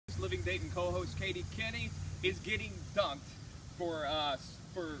Living Dayton co-host Katie Kinney is getting dunked for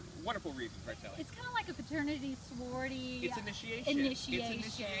wonderful reasons, right, Sally? It's kind of like a paternity sorority. It's initiation. It's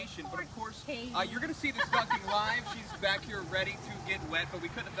initiation. But of course, you're going to see this dunking live. She's back here ready to get wet, but we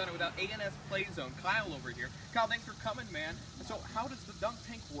couldn't have done it without ANS Play Zone. Kyle over here. Kyle, thanks for coming, man. So how does the dunk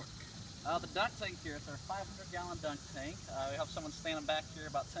tank work? The dunk tank here is our 500-gallon dunk tank. We have someone standing back here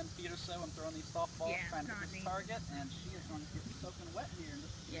about 10 feet or so and throwing these softballs, trying to hit this target, and she is going to get soaking wet here in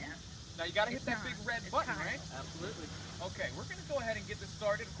just a few minutes. Now you got to hit that big red button, right? Absolutely. Okay, we're going to go ahead and get this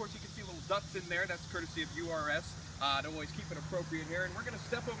started. Of course, you can see little ducks in there. That's courtesy of URS. To always keep it appropriate here. And we're going to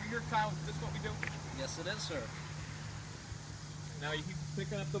step over here, Kyle. Is this what we do? Yes, it is, sir. Now you keep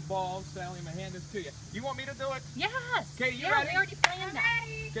picking up the ball. Sally, my hand is to you. You want me to do it? Yes. Katie, you yeah, ready? we already planned that.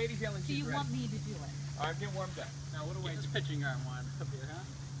 Katie's yelling Do she's you ready. want me to do it? All right, get warmed up. Now, what do I Get do? this pitching arm one up here, huh?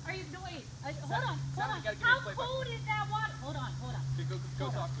 Are you, no, wait. Hold Sally, on. you gotta give me How a play-by-play. cold is that water? Hold on. Okay, go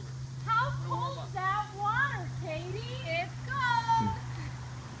talk to her. How Wanna warm cold up? is that water, Katie? It's cold.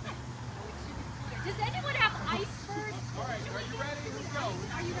 Does anyone have ice first? All right, are you ready? Let's go.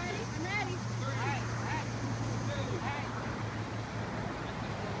 Are you ready? I'm ready. All right.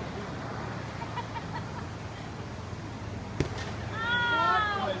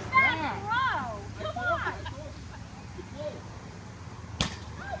 Oh, that's gross. Come on.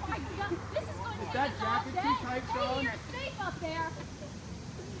 Oh my God. This is going to take us all day. Katie, you're safe up there.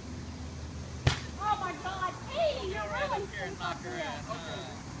 Oh my God. Katie, you're really safe up there. Okay.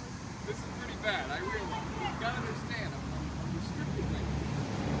 This is pretty bad. I realize. You gotta understand. I'm restricting it.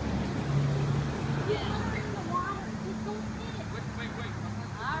 Get under in the water. Just don't hit it. Wait.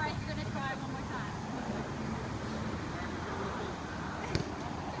 All right, you're going to try one more time.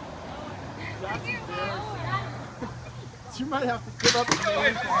 You might have to give up the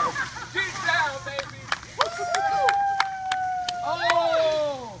name. She's down, baby.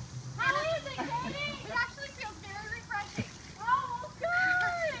 Oh! How is it, Katie? It actually feels very refreshing. Oh,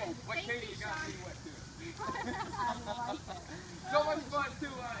 good. What, Thank Katie, you, you got Sean. me wet too. I like it. So much fun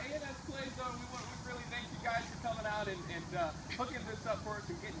too. ANS Play Zone. We really thank you guys for coming out and hooking this up for us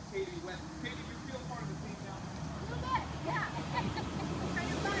and getting Katie wet. Katie, you feel part of the team now? A little bit, yeah. Kind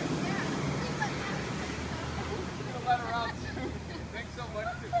of fun, yeah. We're gonna let her out too. Thanks so much.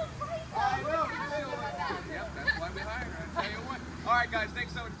 Too. I know. Yep, that's why we hired her. I tell you what. All right, guys.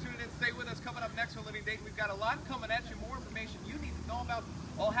 Thanks so much for tuning in. Stay with us. Coming up next for Living Dayton, we've got a lot coming at you. More information you need to know about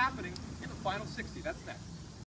all happening in the final 60. That's next.